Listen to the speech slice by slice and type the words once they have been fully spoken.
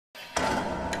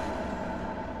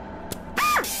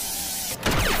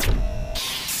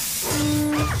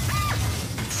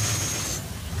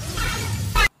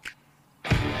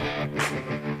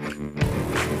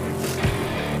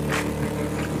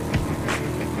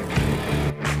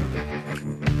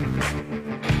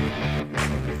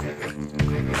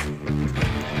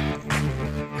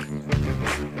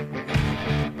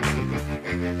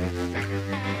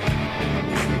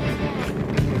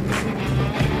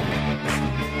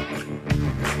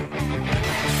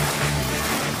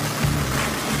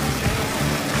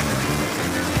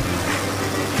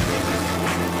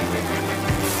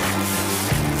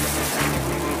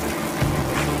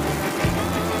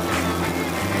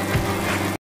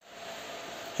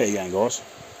How you going, guys?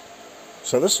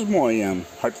 So this is my,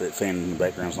 hope that fan in the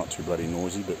background's not too bloody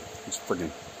noisy, but it's friggin'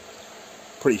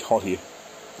 pretty hot here.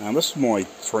 This is my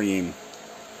 3M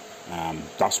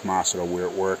dust mask that I wear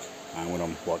at work when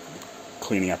I'm like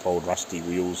cleaning up old rusty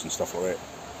wheels and stuff like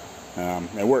that.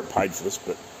 Now work paid for this,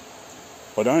 but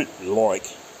I don't like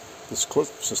this clip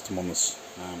system on this.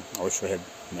 I wish I had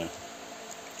a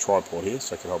tripod here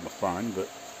so I could hold my phone, but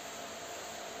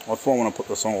I find when I put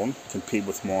this on, compared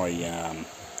with my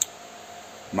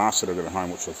mask that I got at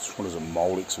home, which is, what is it,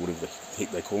 modlex or whatever the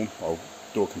heck they call them. I'll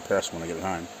do a comparison when I get it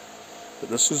home. But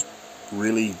this is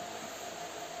really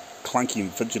clunky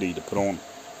and fidgety to put on,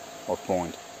 I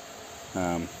find.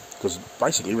 Because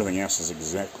basically everything else is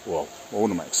well, I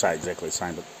wouldn't say exactly the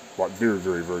same, but like very,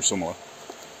 very, very similar.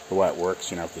 The way it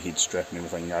works, with the head strap and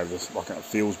everything over this, like it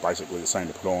feels basically the same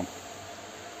to put on.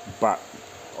 But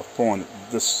I find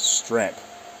that this strap,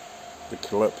 the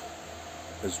clip,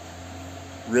 is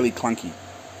really clunky.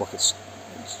 Like it's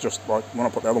just like when I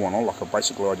put the other one on, like I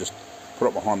just put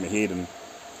it behind my head and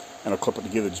I clip it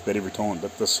together just about every time.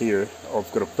 But this here,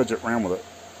 I've got to fidget around with it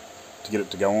to get it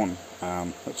to go on.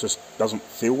 It just doesn't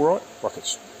feel right, like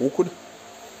it's awkward.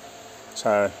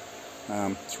 So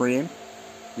 3M,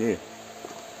 yeah,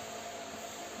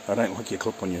 I don't like your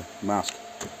clip on your mask.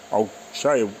 I'll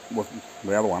show you with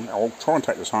the other one. I'll try and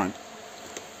take this home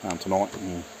tonight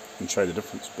and show you the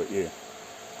difference. But yeah,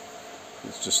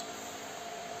 it's just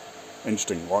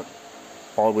interesting. Like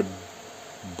I would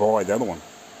buy the other one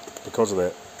because of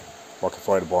that. Like if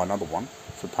I had to buy another one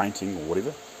for painting or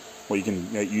whatever, well, you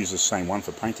can use the same one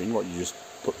for painting. Like you just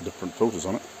put the different filters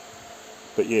on it.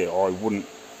 But yeah, I wouldn't.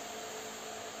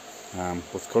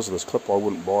 Because of this clip, I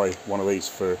wouldn't buy one of these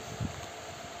for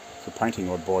painting.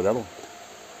 I'd buy the other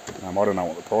one. I don't know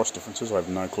what the price difference is. I have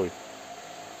no clue.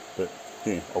 But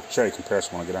yeah, I'll show you a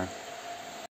comparison when I get home.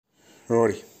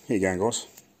 Alrighty, here you go, guys.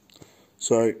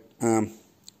 So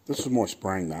this is my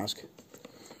spraying mask,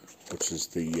 which is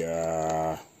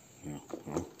the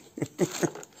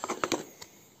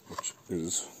which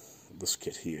is this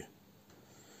kit here.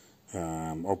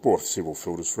 I've bought several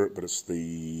filters for it, but it's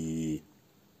the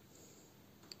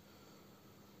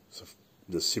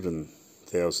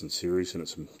 7000 series, and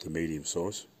it's the medium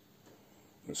size.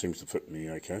 It seems to fit me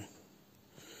okay.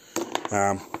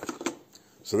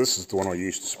 So this is the one I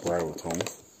used to spray all the time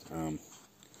with.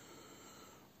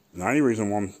 The only reason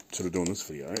why I'm sort of doing this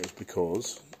video is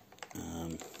because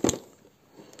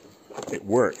at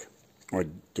work I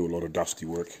do a lot of dusty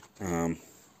work, and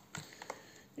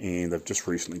they've just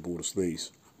recently bought us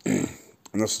these, and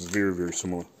this is very, very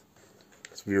similar.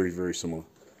 It's very, very similar.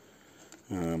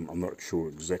 I'm not sure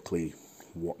exactly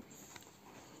what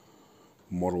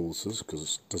model this is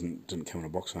because it didn't come in a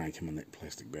box. It only came in that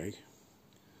plastic bag,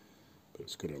 but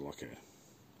it's got like a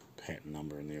patent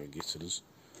number in there, I guess it is.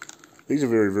 These are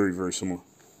very, very, very similar.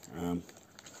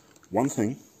 One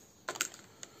thing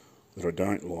that I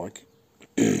don't like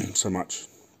so much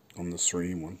on this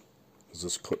 3M one is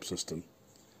this clip system.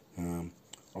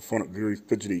 I find it very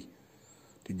fidgety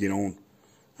to get on.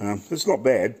 It's not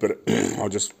bad, but I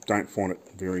just don't find it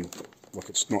very, like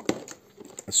it's not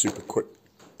a super quick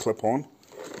clip-on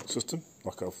system.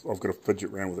 Like I've got to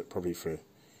fidget around with it probably for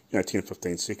 10 or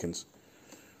 15 seconds.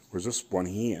 Whereas this one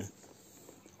here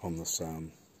on this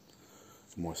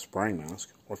my spraying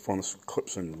mask, I find this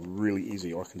clips in really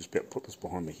easy. I can just about put this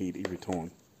behind my head every time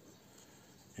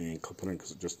and clip it in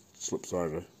because it just slips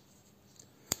over.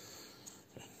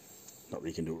 Not that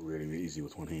you can do it really, really easy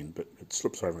with one hand, but it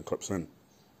slips over and clips in,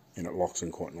 and it locks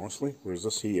in quite nicely. Whereas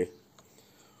this here,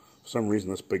 for some reason,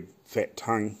 this big fat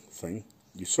tongue thing,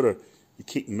 you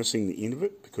keep missing the end of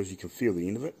it because you can feel the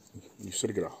end of it. You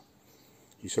sort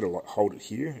of like hold it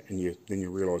here, and then you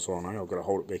realise, oh no, I've got to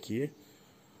hold it back here.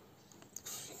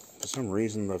 For some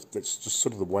reason, that's just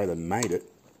sort of the way they made it.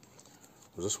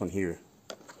 Was this one here?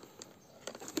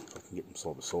 If I can get them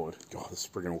side by side. God, this is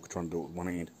friggin' awkward trying to do it with one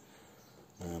hand.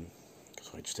 Because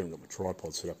I just haven't got my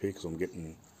tripod set up here because I'm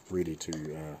getting ready to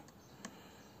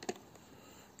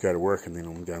go to work, and then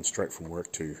I'm going straight from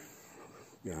work to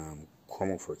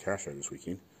Cromwell for a car show this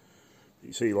weekend.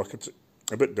 You see, like it's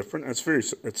a bit different.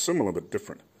 It's similar but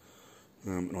different.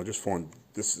 And I just find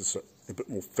this is a bit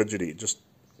more fidgety. It just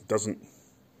doesn't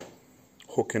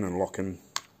hook in and lock in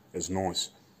as nice.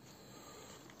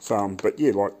 So, but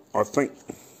yeah, like I think,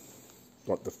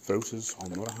 like the filters,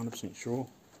 I'm not 100% sure.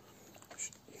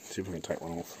 See if we can take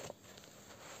one off.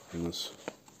 And this,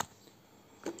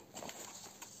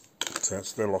 so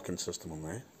that's the lock-in system on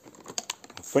there.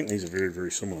 I think these are very,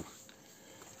 very similar.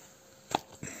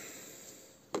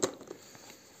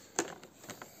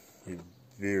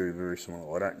 Very, very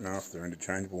similar. I don't know if they're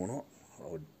interchangeable or not. I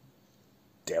would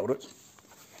doubt it,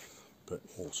 but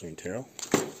we'll soon tell.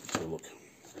 Let's have a look.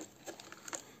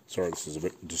 Sorry, this is a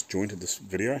bit disjointed, this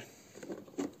video.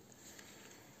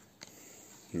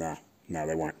 No,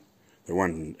 they won't. They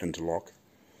won't interlock.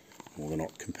 Well, they're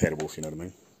not compatible, if you know what I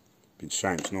mean. Be a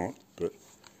shame it's not, but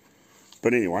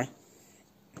anyway.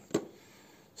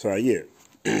 So yeah,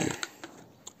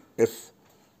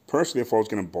 personally, if I was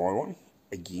going to buy one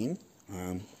again,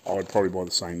 I would probably buy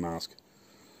the same mask,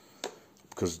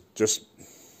 because just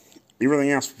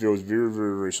everything else feels very,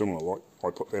 very, very similar. Like,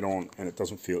 I put that on and it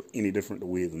doesn't feel any different to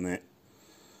wear than that,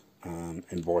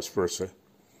 and vice versa.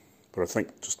 But I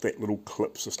think just that little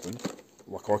clip system,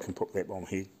 like I can put that on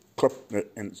here, clip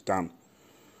it, and it's done.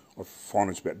 I find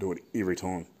it's about to do it every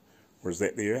time. Whereas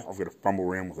that there, I've got to fumble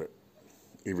around with it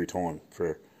every time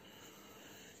for,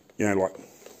 you know, like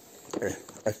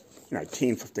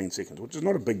 10, 15 seconds, which is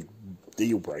not a big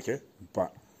deal breaker,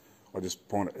 but I just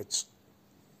find it's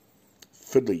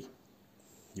fiddly.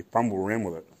 You fumble around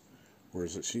with it.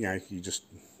 Whereas it's, you know, you just,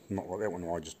 not like that one,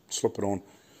 I just slip it on,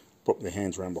 put the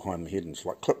hands around behind my head, and it's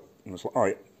like clip, and it's like, oh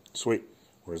yeah, sweet.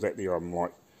 Whereas that there, I'm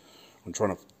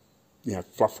trying to, you know,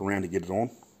 fluff around to get it on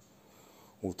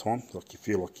all the time. Like, you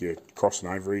feel like you're crossing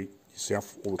over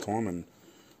yourself all the time, and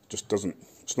it just doesn't,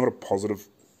 it's not a positive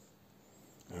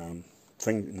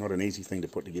thing, not an easy thing to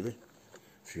put together,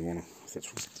 if you want to, if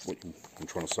that's what I'm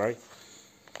trying to say.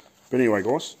 But anyway,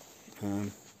 guys,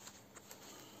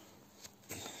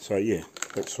 so yeah,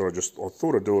 that's sort of just, I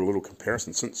thought I'd do a little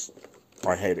comparison since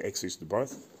I had access to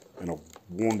both, and I've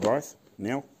worn both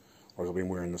now. Like, I've been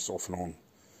wearing this off and on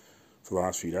for the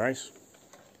last few days.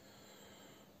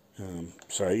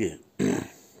 So yeah,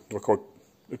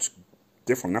 it's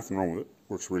definitely nothing wrong with it.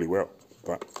 Works really well.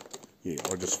 But yeah,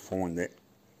 I just find that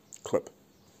clip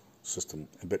system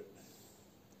a bit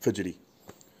fidgety.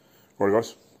 Alright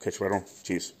guys, catch you later on.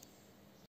 Cheers.